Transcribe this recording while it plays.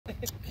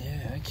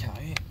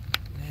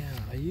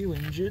you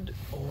injured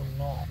or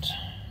not?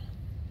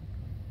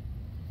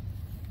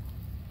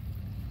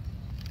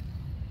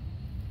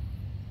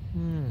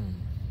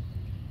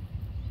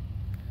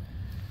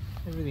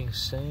 Everything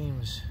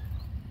seems...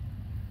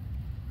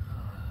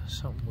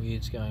 something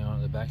weird's going on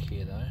at the back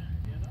here though.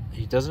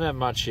 He doesn't have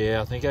much here.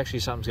 I think actually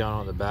something's going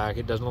on at the back.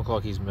 It doesn't look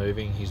like he's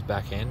moving his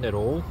back end at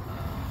all.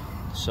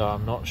 So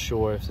I'm not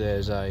sure if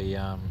there's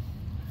a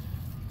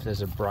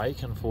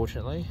break,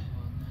 unfortunately.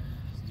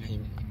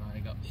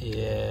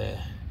 Yeah,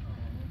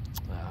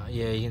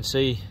 you can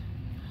see,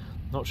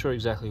 not sure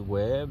exactly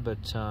where,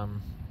 but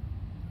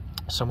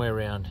somewhere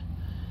around,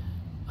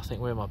 I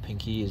think where my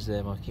pinky is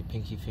there, my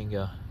pinky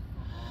finger.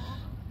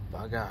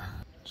 Bugger.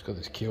 Just got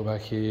this keel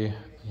back here.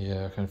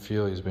 Yeah, I can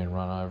feel he's been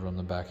run over on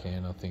the back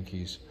end. I think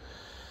he's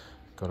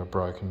got a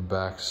broken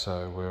back,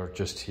 so we're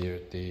just here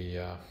at the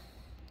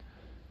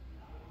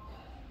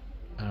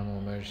Animal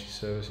Emergency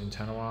Service in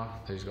Tanawa.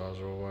 These guys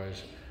are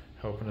always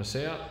helping us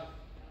out.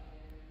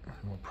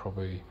 We'll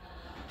probably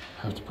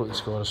have to put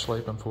this guy to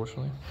sleep,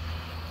 unfortunately.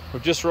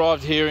 We've just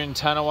arrived here in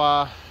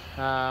Tanawa.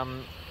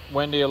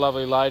 Wendy, a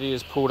lovely lady,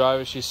 has pulled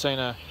over. She's seen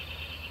a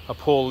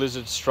poor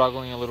lizard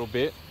struggling a little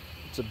bit.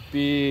 It's a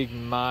big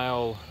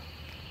male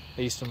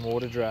eastern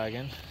water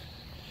dragon.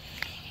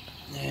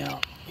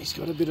 Now, he's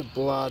got a bit of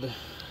blood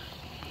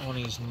on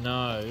his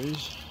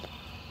nose.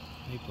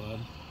 Hey, bud,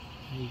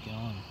 how you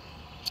going?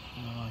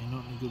 Oh, you're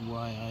not in a good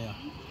way, are you?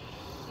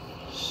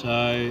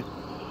 So, you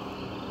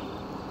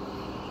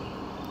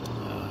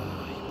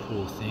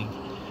poor thing.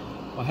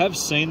 I have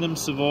seen them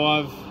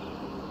survive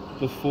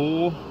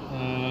before,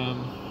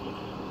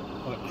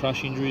 like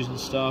crush injuries and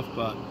stuff,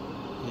 but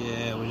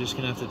yeah, we're just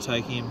gonna have to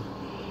take him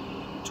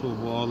to a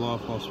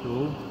wildlife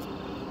hospital.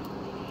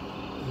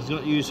 He's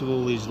got use of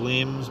all his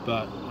limbs,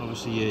 but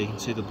obviously, yeah, you can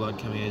see the blood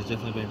coming out. He's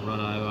definitely been run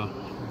over.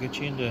 We'll get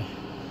you into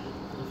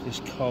this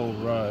cold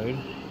road.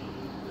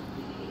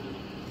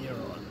 Yeah,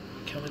 right.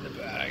 Come in the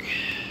bag.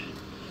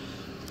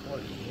 What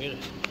are you doing?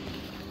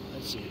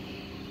 That's it.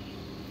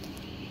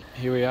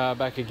 Here we are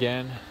back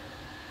again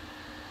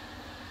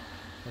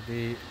at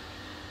the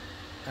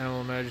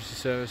Animal Emergency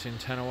Service in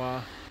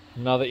Tanawa.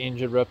 Another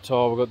injured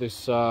reptile. We've got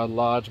this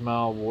large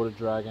male water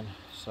dragon.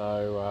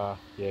 So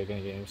yeah,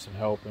 going to get him some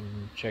help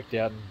and checked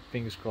out, and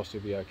fingers crossed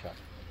he'll be okay.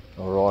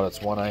 Alright,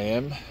 it's 1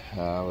 AM.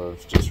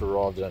 We've just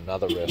arrived at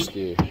another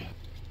rescue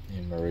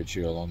in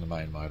Mauritius along the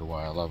main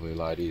motorway. Our lovely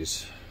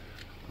ladies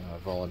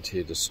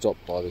volunteered to stop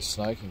by this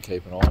snake and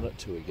keep an eye on it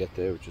till we get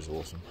there, which is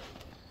awesome.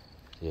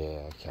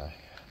 Yeah, okay.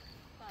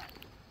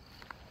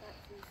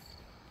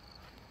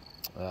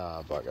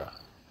 Ah, bugger.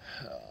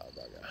 Ah,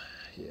 bugger.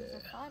 Yeah.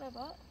 It's a fighter,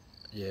 but...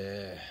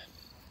 Yeah.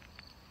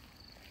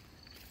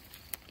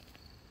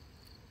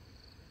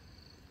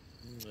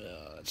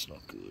 No, that's not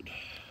good.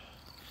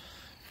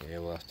 Yeah,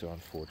 we'll have to,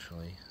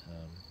 unfortunately,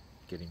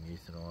 get him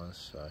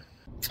euthanised. So,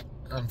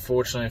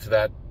 unfortunately for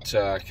that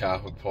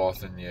carpet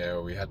python, yeah,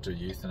 we had to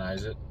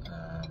euthanize it.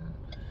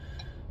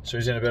 So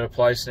he's in a better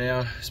place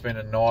now. It's been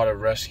a night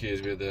of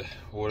rescues with the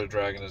water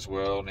dragon as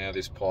well. Now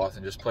this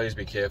python. Just please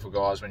be careful,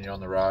 guys, when you're on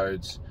the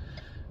roads.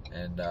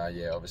 And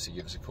yeah, obviously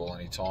give us a call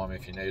anytime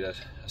if you need a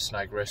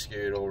snake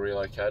rescued or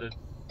relocated.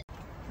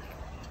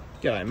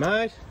 G'day,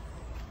 mate.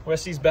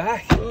 Wesley's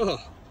back. Oh.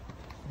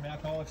 From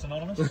Alcoholics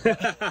Anonymous. No,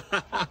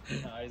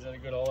 he's had a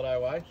good holiday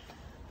away.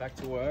 Back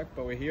to work,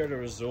 but we're here at a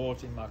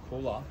resort in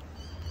Markula.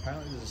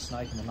 Apparently there's a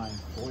snake in the main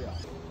foyer.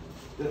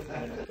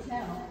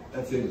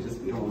 That's it,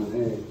 just behind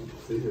there.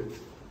 See it?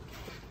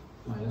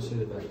 Mate, I see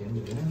the back end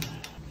of him.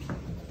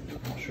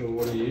 Not sure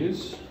what he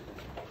is.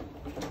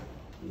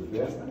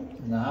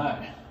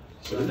 No.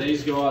 So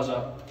these guys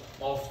are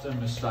often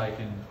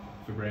mistaken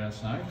for ground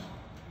snakes,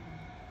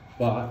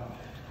 but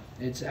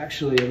it's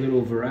actually a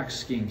little Varax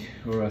skink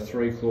or a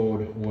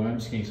three-clawed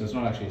worm skink, so it's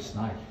not actually a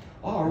snake.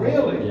 Oh,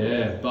 really?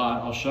 Yeah,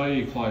 but I'll show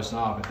you close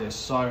up, but they're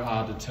so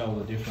hard to tell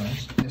the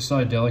difference. They're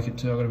so delicate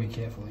too, I've got to be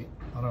careful.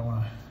 I don't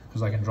want to,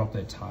 because they can drop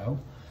their tail.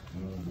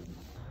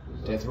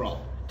 Death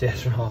roll.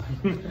 Death roll.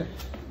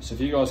 So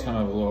if you guys come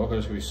have a look, I'll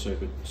just be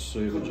super It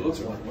looks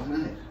gentle. like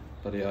one, eh?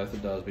 Bloody oath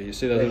it does, but you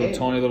see those little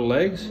tiny little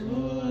legs?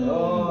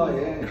 Oh,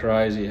 yeah.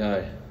 Crazy,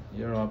 hey.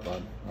 You're right,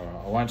 bud.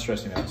 Alright, I won't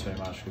stress him out too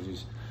much because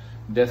he's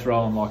death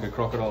rolling like a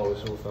crocodile,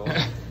 this little fella.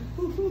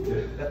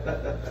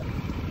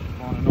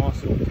 Find a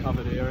nice little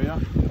covered area.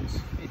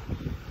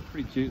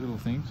 Pretty cute little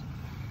things.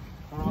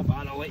 Alright,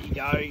 bud, I'll let you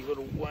go, you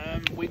little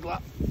worm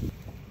wiggler.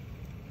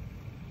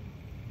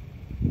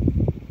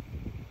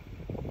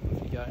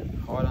 Off you go,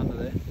 hide under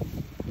there.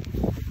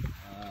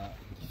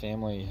 The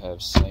family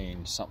have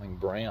seen something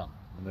brown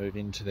move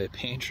into their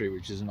pantry,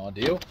 which isn't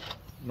ideal.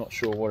 Not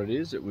sure what it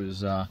is. It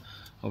was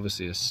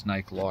obviously a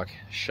snake-like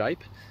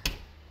shape.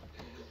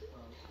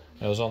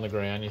 It was on the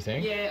ground, you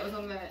think? Yeah, it was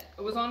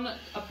on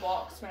a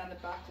box around the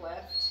back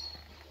left.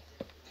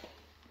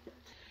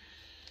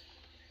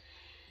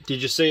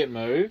 Did you see it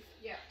move?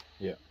 Yeah.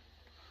 Yeah.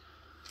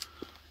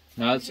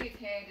 No, Its head,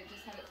 it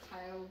just had its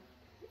tail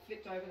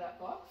flipped over that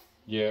box.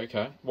 Yeah,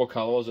 okay. What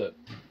colour was it?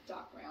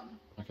 Dark brown.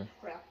 Okay.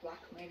 Black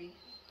maybe.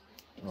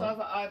 So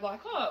I was like,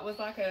 oh, it was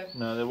like a...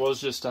 No, there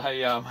was just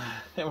a,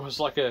 it was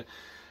like a,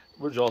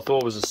 which I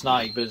thought was a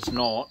snake, but it's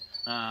not.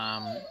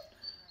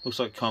 Looks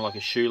like kind of like a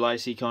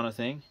shoelacy kind of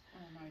thing. Oh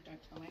no, don't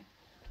tell me.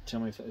 Tell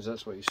me if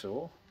that's what you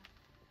saw.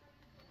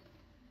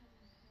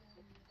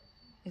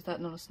 Is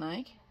that not a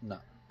snake? No,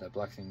 that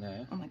black thing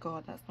there. Oh my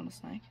god, that's not a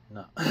snake.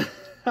 No.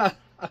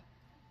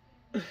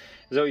 Is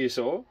that what you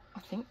saw? I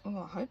think,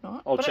 oh, I hope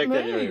not. I'll But check it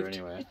that moved. area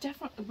anyway. It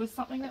definitely was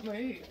something that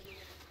moved.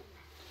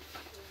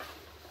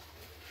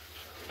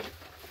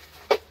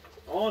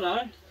 Oh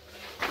no.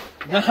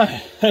 No,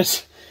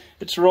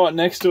 it's right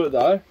next to it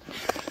though.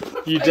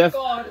 You Oh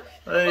god.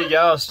 There you go,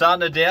 I was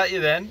starting to doubt you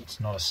then. It's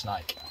not a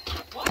snake.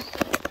 What?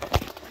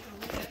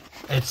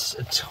 It's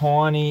a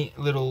tiny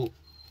little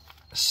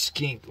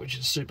skink, which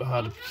is super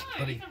hard to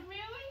bloody...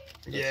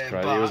 Yeah,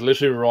 Really? but it was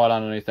literally right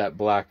underneath that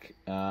black,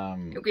 Yeah,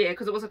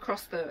 because it was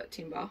across the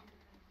timber.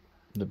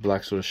 the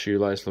black sort of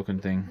shoelace looking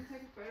thing. I'll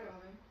take a photo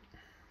of him.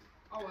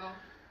 Oh well,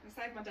 it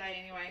saved my day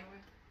anyway.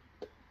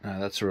 No,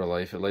 that's a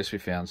relief. At least we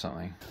found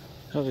something.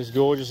 Got this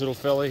gorgeous little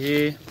fella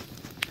here.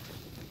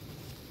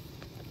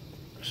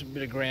 Just a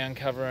bit of ground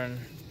cover and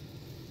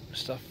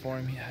stuff for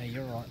him. Hey,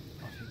 you're right.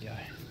 Off you go.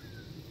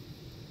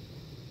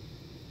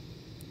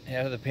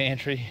 Out of the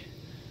pantry.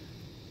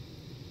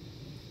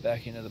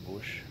 Back into the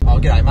bush. Oh,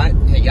 g'day mate,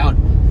 how you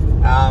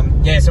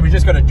going? Yeah, so we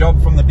just got a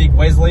job from the big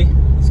Wesley.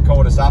 He's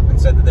called us up and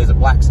said that there's a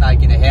black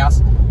snake in a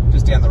house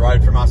just down the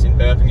road from us in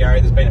Burpengary.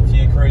 There's been a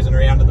few cruising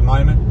around at the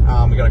moment.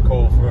 We got a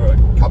call for a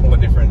couple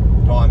of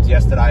different times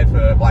yesterday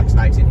for black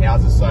snakes in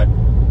houses, so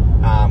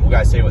we'll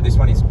go see what this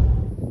one is. Hey,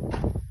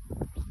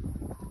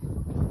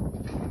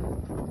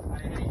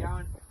 how you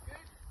going?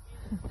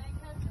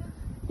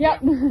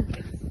 Yep. I'm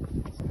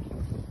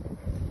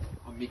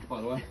Mick, by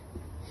the way.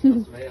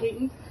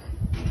 Keaton.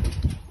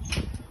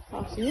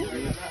 After you.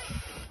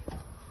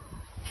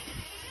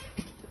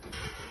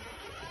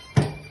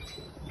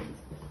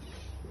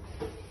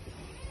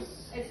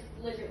 It's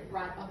legit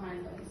right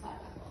behind the inside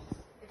of that box.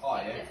 Oh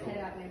yeah, It's cool.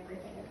 head out and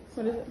everything.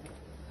 What is it?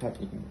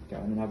 Hope you can go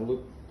in and have a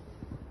look.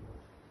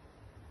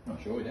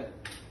 Not sure yet.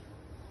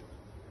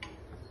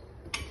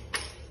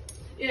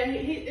 Yeah,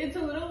 it's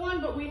a little one,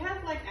 but we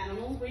have like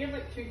animals. We have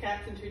like 2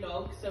 cats and 2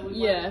 dogs, so we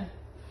Yeah.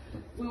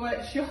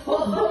 weren't sure.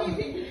 What do you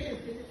think it is?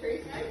 Is it a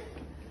tree snake?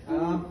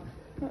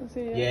 Let's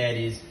see. Yeah, it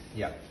is.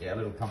 Yep, yeah, a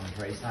little common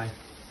tree snake.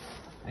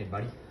 Hey,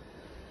 buddy.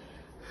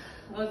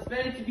 Well, it's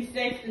better to be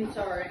safe than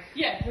sorry.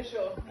 Yeah, for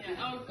sure.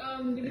 Yeah.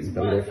 There's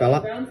the little fella.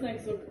 Brown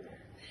snakes are...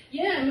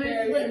 Yeah,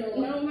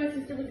 my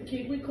sister was a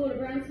kid, we caught a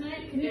brown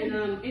snake, and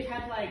it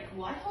had like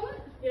white on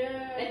it.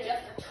 Yeah. And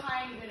just a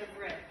tiny bit of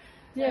red.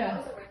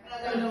 Yeah.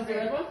 I don't know if the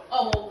red one?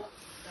 Oh, well.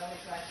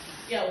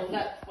 Yeah, well,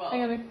 that, well,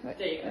 Hang on.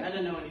 there you go. I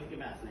don't know anything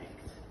about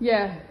snakes.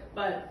 Yeah.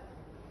 But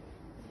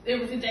it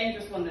was a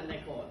dangerous one that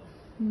they caught.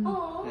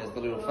 Oh. There's the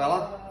little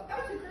fella.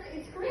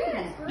 It's green.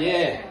 It's green.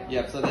 Yeah,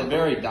 yep, so they're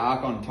very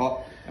dark on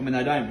top, and when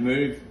they don't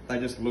move, they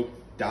just look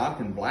dark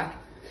and black.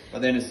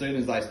 But then as soon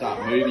as they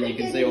start moving, you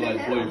can see all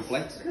those blue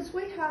flecks. Because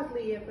we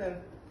hardly ever,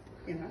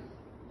 you know.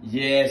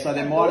 Yeah, so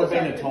there might have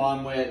been a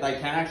time where they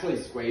can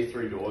actually squeeze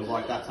through doors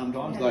like that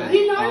sometimes. Those,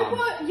 You know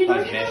what? You know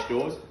those what? mesh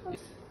doors.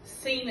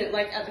 Seen it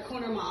like at the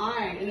corner of my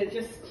eye, and it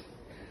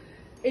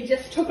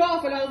just took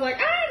off, and I was like,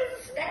 ah, there's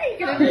a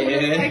snake, and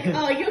everyone was like,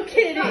 oh, you're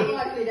kidding. Not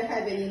likely to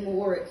have any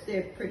more.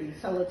 They're pretty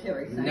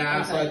solitary snakes.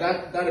 Nah, so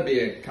that'd be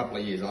a couple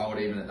of years old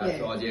even at that Yeah.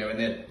 size.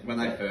 Yeah, when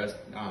they first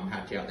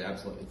hatch out, they're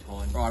absolutely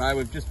tiny. Righto,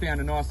 we've just found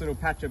a nice little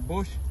patch of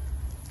bush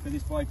for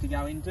this bloke to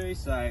go into.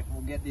 So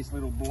we'll get this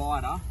little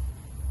blighter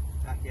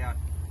back out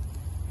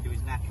into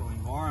his natural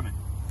environment.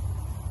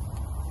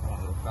 Come on,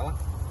 little fella.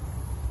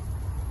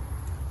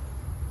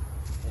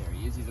 There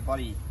he is. He's a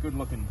bloody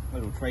good-looking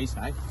little tree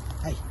snake.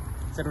 Hey,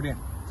 settle down.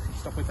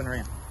 Stop whipping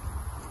around.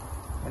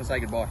 I want to say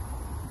goodbye.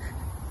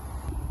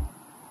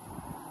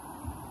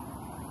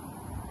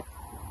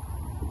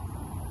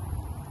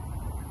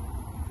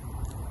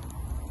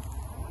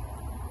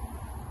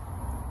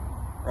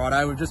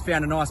 Righto, we've just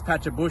found a nice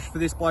patch of bush for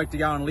this bloke to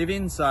go and live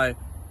in, so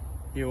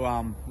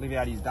he'll live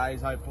out his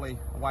days hopefully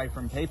away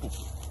from people.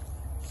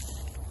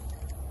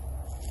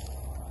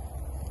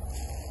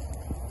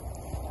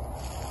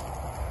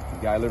 There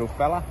you go, little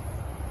fella.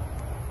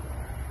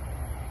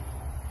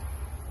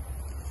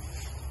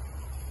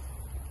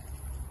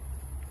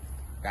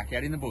 Back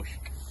out in the bush.